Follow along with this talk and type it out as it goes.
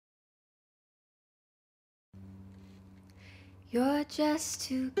You're just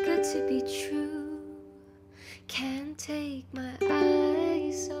too good to be true. Can't take my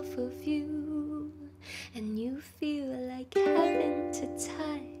eyes off of you. And you feel like heaven to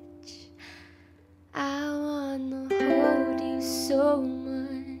touch. I wanna hold you so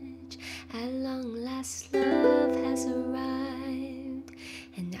much. At long last love has arrived,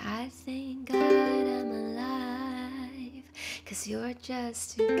 and I thank God I'm alive, 'cause you're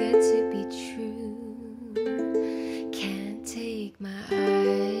just too good to be true. Can't take my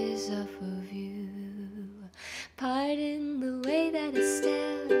eyes off of you. Pardon the way that I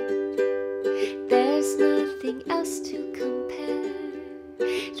stare, there's nothing else to compare.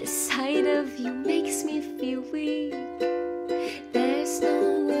 The sight of you makes me feel weak. There's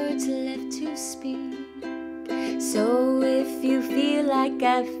no words left to speak. So if you feel like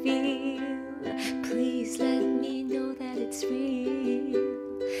I feel, please let me know that it's real,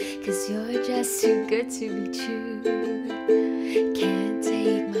 'cause you're just too good to be true. Can't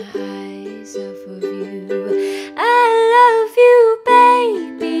take my eyes off of you. I love you,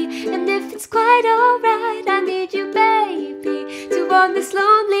 baby, and if it's quite alright, I need you, baby, to warm this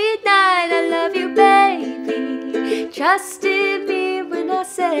lonely night. I love you, baby, trust in me when I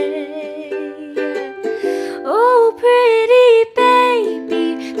say, oh pretty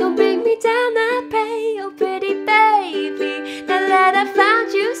baby, don't bring me down, I pray. Oh pretty baby, now that I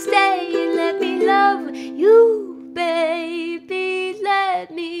found you, stay and let me love you, baby,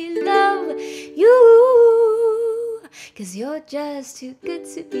 let me love you, 'cause you're just too good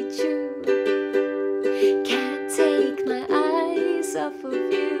to be true. Can't take my eyes off of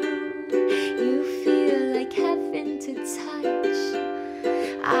you. You feel like heaven to touch.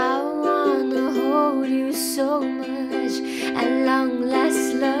 I wanna hold you so much. At long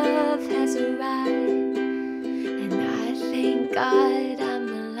last love has arrived, and I thank God I'm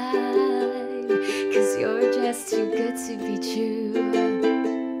alive, 'cause you're just too good to be true.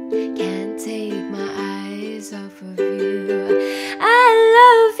 Can't take my eyes off of you. I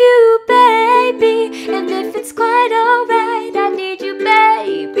love you, baby, and if it's quite alright, I need you,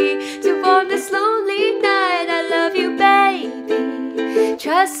 baby, to warm this lonely night. I love you, baby,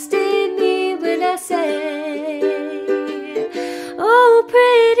 trust in me when I say, oh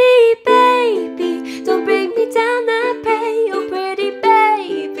pretty baby, don't bring me down, I pray. Oh pretty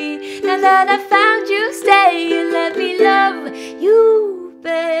baby, now that I found you, stay and let me love you,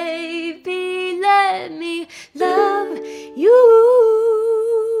 baby, let me love you.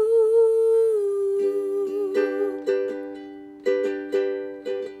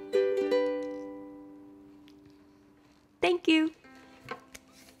 Thank you.